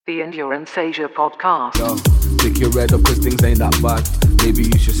The Endurance Asia podcast. Yo, pick your head up cause things ain't that bad. Maybe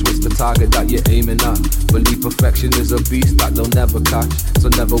you should switch the target that you're aiming at. Believe perfection is a beast that they'll never catch. So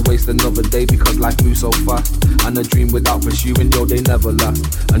never waste another day because life moves so fast. And a dream without pursuing, yo, they never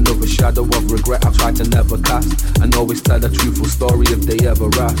last. Another shadow of regret I try to never cast. And always tell a truthful story if they ever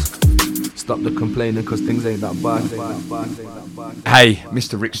ask. Stop the complaining cause things ain't that bad. Hey,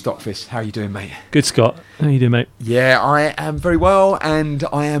 Mr. Rick Stockfist, how are you doing, mate? Good, Scott. How you doing, mate? Yeah, I am very well, and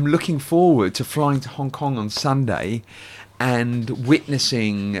I am looking forward to flying to Hong Kong on Sunday and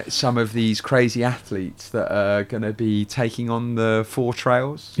witnessing some of these crazy athletes that are going to be taking on the 4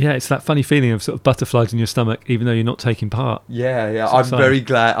 trails. Yeah, it's that funny feeling of sort of butterflies in your stomach, even though you're not taking part. Yeah. I'm very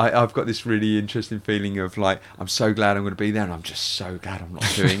glad. I've got this really interesting feeling of like, I'm so glad I'm going to be there, and I'm just so glad I'm not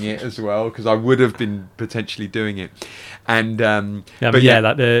doing it as well, because I would have been potentially doing it. And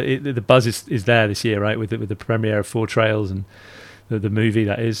the buzz is there this year, right? With the premiere of 4 Trails and the movie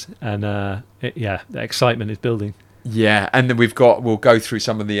that is, and the excitement is building. Yeah, and then we'll go through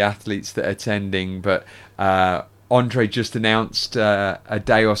some of the athletes that are attending, but Andre just announced a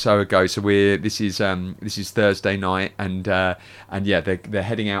day or so ago. So this is Thursday night, and they're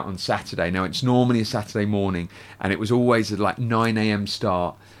heading out on Saturday. Now it's normally a Saturday morning, and it was always at like 9 a.m.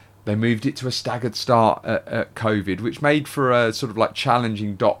 start. They moved it to a staggered start at COVID, which made for a sort of like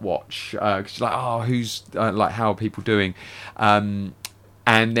challenging dot watch. Because you're like, how are people doing? And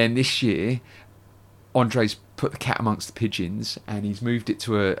then this year, Andre's put the cat amongst the pigeons, and he's moved it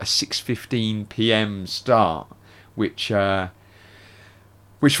to a 6:15 p.m. start, which for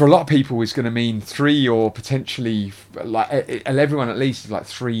a lot of people is going to mean 3 or potentially, like everyone at least, is like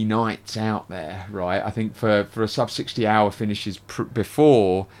 3 nights out there, right? I think for a sub 60 hour finishes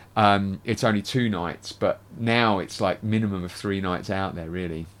before, it's only 2 nights, but now it's like minimum of 3 nights out there,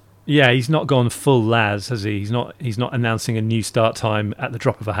 really. Yeah, he's not gone full Laz, has he? He's not announcing a new start time at the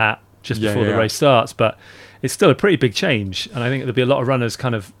drop of a hat just before the race starts, but it's still a pretty big change, and I think there'll be a lot of runners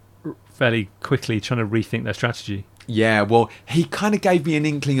kind of fairly quickly trying to rethink their strategy. Yeah, well, he kind of gave me an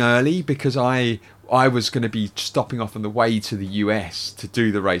inkling early, because I was going to be stopping off on the way to the US to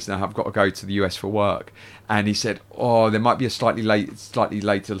do the race. Now I've got to go to the US for work, and he said, there might be a slightly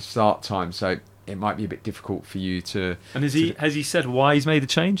later start time, so it might be a bit difficult for you to... And has he said why he's made the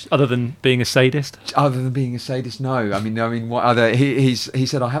change, other than being a sadist? Other than being a sadist, no. I mean, what other? He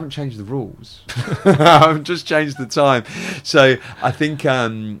said, I haven't changed the rules. I've just changed the time. So I think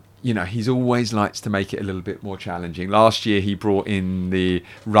he's always likes to make it a little bit more challenging. Last year he brought in the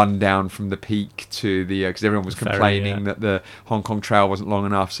rundown from the peak to the because everyone was complaining that the Hong Kong trail wasn't long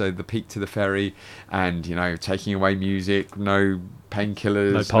enough, so the peak to the ferry, and taking away music, no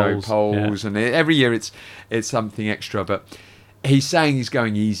painkillers, no poles, and every year it's something extra. But he's saying he's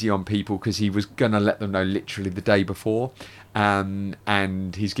going easy on people because he was going to let them know literally the day before,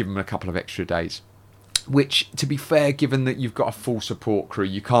 and he's given them a couple of extra days. Which, to be fair, given that you've got a full support crew,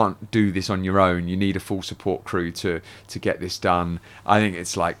 you can't do this on your own. You need a full support crew to get this done. I think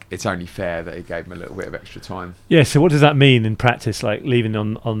it's only fair that he gave him a little bit of extra time. Yeah. So what does that mean in practice? Like leaving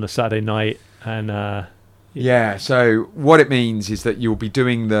on the Saturday night and. Yeah. So what it means is that you'll be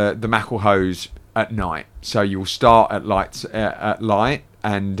doing the Macklehose at night. So you'll start at light.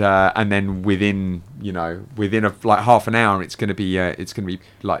 And then within half an hour, it's going to be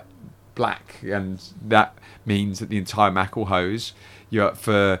like black, and that means that the entire Macklehose,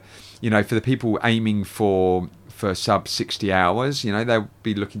 for the people aiming for sub 60 hours, they'll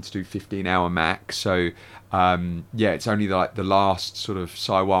be looking to do 15-hour max. So it's only like the last sort of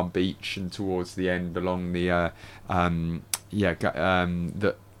Saiwan beach and towards the end along the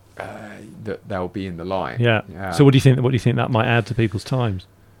that they'll be in the line. Yeah. So what do you think that might add to people's times?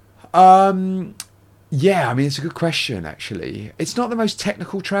 Yeah, I mean, it's a good question, actually. It's not the most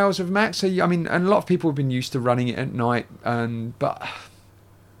technical trails of Max. So, I mean, and a lot of people have been used to running it at night, but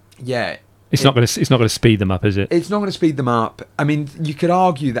yeah. It's not going to speed them up, is it? It's not going to speed them up. I mean, you could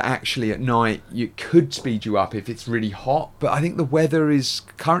argue that actually at night it could speed you up if it's really hot, but I think the weather is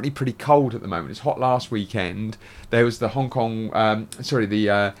currently pretty cold at the moment. It's hot last weekend. There was the Hong Kong,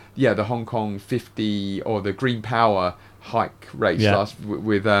 the Hong Kong 50 or the Green Power hike race last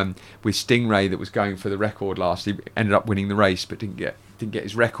with Stingray that was going for the record last. He ended up winning the race, but didn't get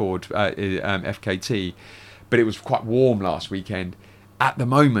his record FKT. But it was quite warm last weekend. At the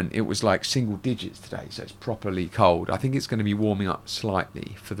moment, it was like single digits today, so it's properly cold. I think it's going to be warming up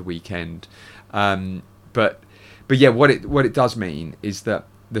slightly for the weekend. But yeah, what it does mean is that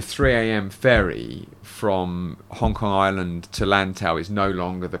the 3 a.m. ferry from Hong Kong Island to Lantau is no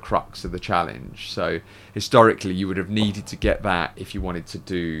longer the crux of the challenge. So historically, you would have needed to get that if you wanted to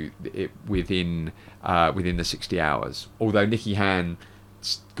do it within the 60 hours. Although Nicky Han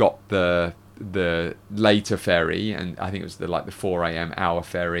got the later ferry, and I think it was the 4 a.m. hour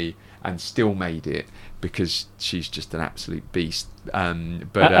ferry, and still made it because she's just an absolute beast.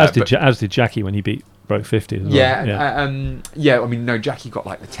 As did Jackie when he broke 50 as well. I mean, no, Jackie got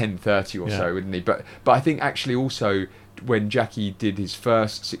like the 10:30 or so, wouldn't he? But I think actually also when Jackie did his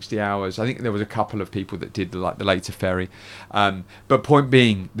first 60 hours, I think there was a couple of people that did the later ferry. But point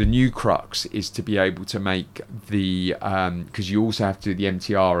being, the new crux is to be able to make the because you also have to do the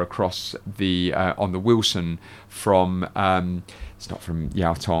MTR across the on the Wilson from. It's not from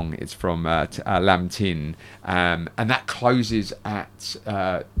Yao Tong, it's from Lam Tin, and that closes at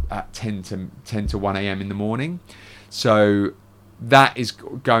 10 to 1 a.m. in the morning. So that is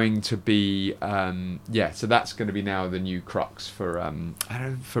going to be so that's going to be now the new crux for I don't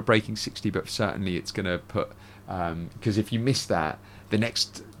know for breaking 60, but certainly it's going to put because if you miss that, the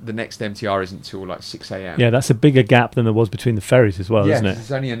next MTR isn't till like 6 a.m. Yeah, that's a bigger gap than there was between the ferries as well, isn't it?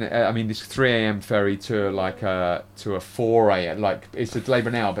 It's only this 3 a.m. ferry to a 4 a.m. Like it's a delay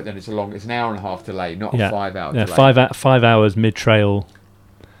now, but then it's an hour and a half delay, not a 5 hour delay. 5 hours mid trail.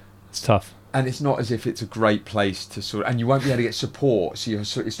 It's tough. And it's not as if it's a great place to and you won't be able to get support. So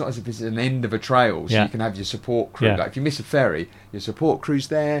it's not as if it's an end of a trail, so you can have your support crew. Like if you miss a ferry, your support crew's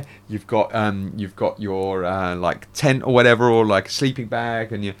there. You've got your like tent or whatever, or like a sleeping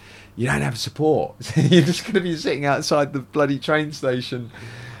bag, and you don't have support. You're just going to be sitting outside the bloody train station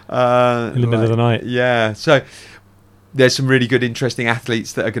in the middle of the night. Yeah, so. There's some really good, interesting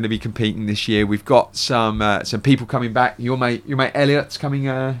athletes that are going to be competing this year. We've got some people coming back. Your mate Elliot's coming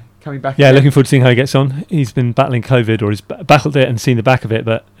back. Yeah, again. looking forward to seeing how he gets on. He's been battling COVID, or he's battled it and seen the back of it,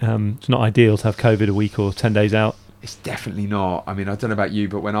 but it's not ideal to have COVID a week or 10 days out. It's definitely not. I mean, I don't know about you,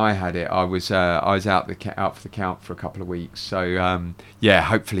 but when I had it, I was out for the count for a couple of weeks. So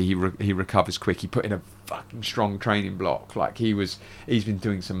hopefully he recovers quick. He put in a fucking strong training block. Like he's been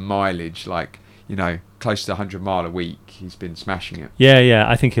doing some mileage, like close to 100 mile a week. He's been smashing it. Yeah.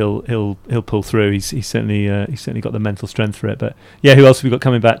 I think he'll pull through. He's certainly got the mental strength for it. But yeah, who else have we got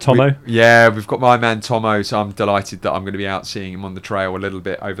coming back? Tomo. We've got my man Tomo. So I'm delighted that I'm going to be out seeing him on the trail a little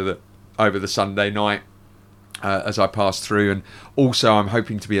bit over the Sunday night. As I pass through, and also I'm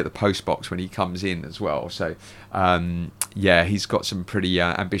hoping to be at the post box when he comes in as well. So he's got some pretty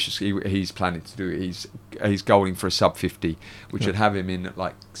ambitious. He's planning to do. He's goaling for a sub 50, which would have him in at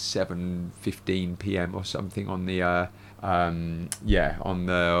like 7:15 p.m. or something on the on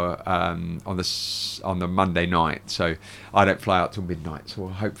the Monday night. So I don't fly out till midnight. So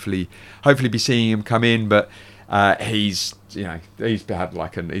we'll hopefully be seeing him come in. But he's had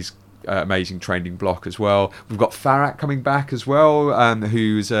he's amazing training block as well. We've got Farak coming back as well,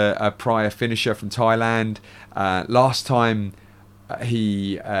 who's a prior finisher from Thailand. Last time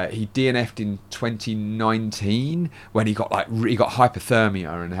he DNF'd in 2019 when he got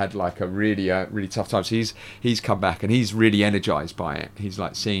hypothermia and had like a really tough time. So he's come back and he's really energized by it. He's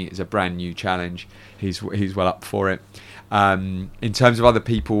like seeing it as a brand new challenge. He's well up for it. In terms of other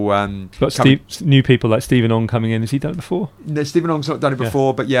people, new people like Stephen Ong coming in. Has he done it before? No, Stephen Ong's not done it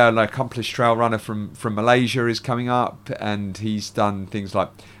before, but like accomplished trail runner from Malaysia is coming up, and he's done things like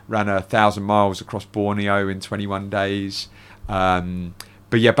ran 1,000 miles across Borneo in 21 days.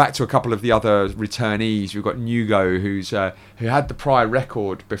 But yeah, back to a couple of the other returnees. We've got Nugo, who had the prior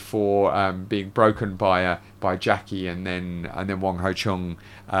record before being broken by Jackie and then Wong Ho Chung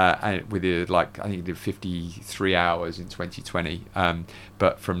with I think he did 53 hours in 2020.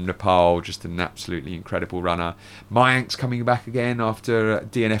 But from Nepal, just an absolutely incredible runner. Mayank's coming back again after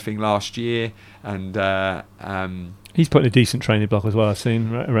DNFing last year, and he's put in a decent training block as well. I've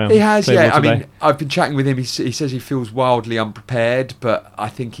seen around. He has, yeah. I mean, I've been chatting with him. He says he feels wildly unprepared, but I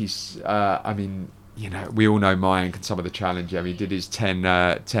think he's. We all know Mayank and some of the challenge. I mean, he did his 10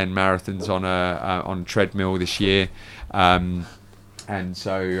 marathons on treadmill this year, and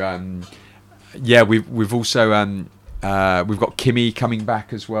so we've also we've got Kimmy coming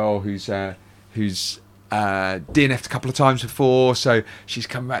back as well, who's DNF'd a couple of times before, so she's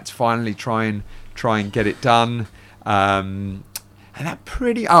coming back to finally try and get it done. And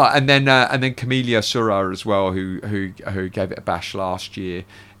then Camellia Surah as well, who gave it a bash last year,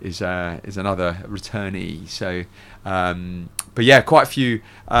 is another returnee. So, but yeah, quite a few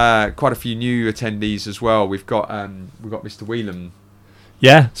new attendees as well. We've got Mr. Whelan.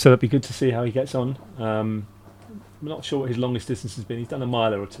 Yeah, so that'd be good to see how he gets on. I'm not sure what his longest distance has been. He's done a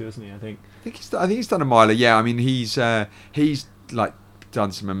miler or two, hasn't he? I think he's done a miler. Yeah, I mean he's like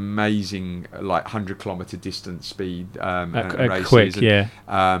done some amazing like 100-kilometre distance speed and races. Quick, and, yeah.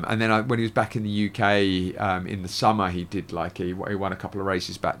 And then when he was back in the UK in the summer, he did he won a couple of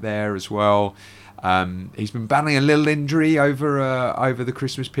races back there as well. He's been battling a little injury over the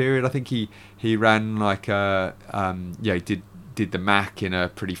Christmas period. I think he ran he did the Mac in a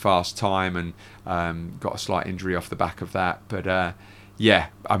pretty fast time and got a slight injury off the back of that. But I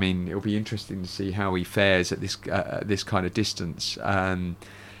mean, it'll be interesting to see how he fares at this kind of distance. And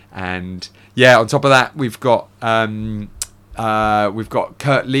on top of that, we've got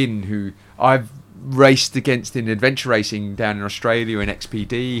Kurt Lynn, who I've raced against in adventure racing down in Australia in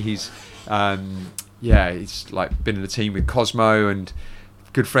XPD. He's like been in the team with Cosmo and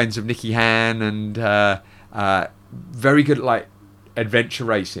good friends of Nicky Han, and very good at like adventure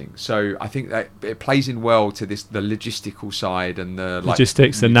racing. So I think that it plays in well to the logistical side and the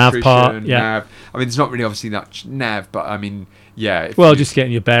logistics, the nav part. Yeah, nav. I mean, there's not really obviously much nav, but I mean, just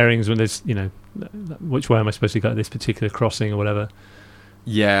getting your bearings when there's which way am I supposed to go at this particular crossing or whatever.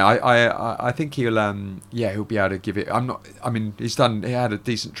 Yeah, I think he'll be able to give it. He had a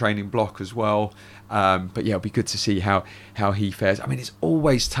decent training block as well. But it'll be good to see how he fares. I mean, it's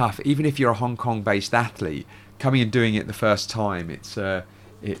always tough, even if you're a Hong Kong based athlete, coming and doing it the first time. It's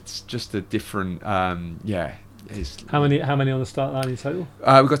just a different How many on the start line in total? We've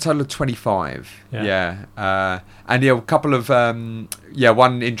got a total of 25. And a couple of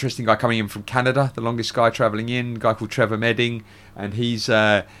one interesting guy coming in from Canada, the longest guy travelling in, a guy called Trevor Medding, and he's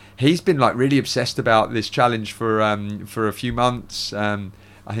been like really obsessed about this challenge for a few months.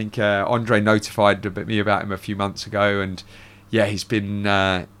 I think Andre notified me about him a few months ago, and he's been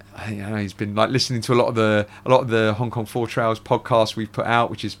he's been like listening to a lot of the Hong Kong 4 Trails podcasts we've put out,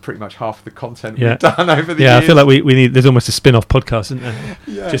 which is pretty much half of the content we've done over the years. I feel like we need, there's almost a spin-off podcast, isn't there?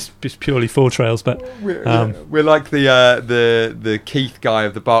 Just purely 4 Trails, but we're like the Keith guy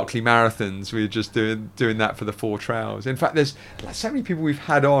of the Barclay Marathons. We're just doing that for the 4 Trails. In fact, there's like so many people we've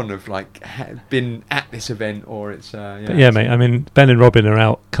had on have like been at this event, or it's mate. I mean, Ben and Robin are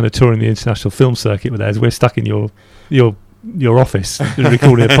out kind of touring the international film circuit with theirs. We're stuck in your office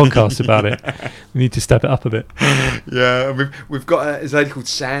recording a podcast about it. We need to step it up a bit. We've got a lady called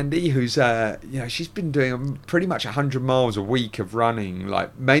Sandy who's she's been doing pretty much 100 miles a week of running,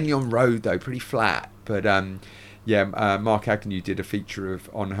 like mainly on road though, pretty flat, but Mark Agnew did a feature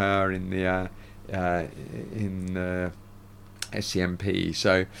on her in the SCMP,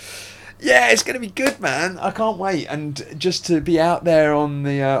 so it's going to be good, man. I can't wait. And just to be out there on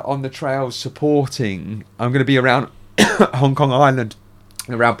the trails supporting, I'm going to be around Hong Kong Island,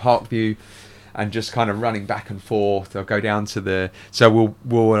 around Parkview, and just kind of running back and forth. I'll go down to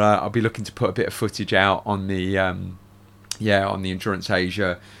I'll be looking to put a bit of footage out on the on the Endurance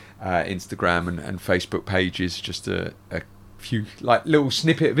Asia Instagram and Facebook pages, just a few like little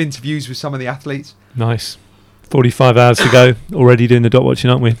snippet of interviews with some of the athletes. Nice. 45 hours to go, already doing the dot watching,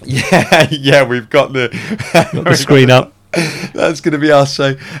 aren't we? We've got the screen up. That's going to be us.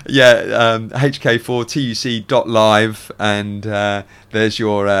 So HK4TUC.live, and there's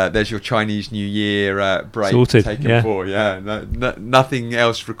your Chinese New Year break sorted, taken for. Nothing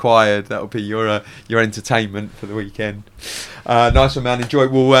else required. That'll be your entertainment for the weekend. Nice one, man. Enjoy.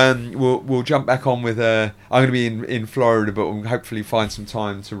 We'll jump back on with I'm going to be in Florida, but we'll hopefully find some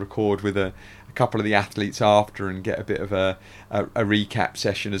time to record with a couple of the athletes after and get a bit of a recap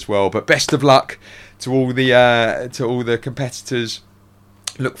session as well. But best of luck to all the competitors.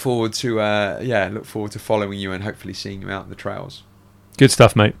 Look forward to following you and hopefully seeing you out in the trails. Good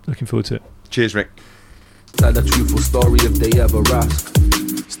stuff, mate. Looking forward to it. Cheers, Rick. Tell a truthful story if they ever ask.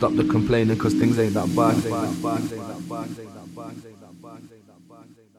 Stop the complaining, cause things ain't that bad.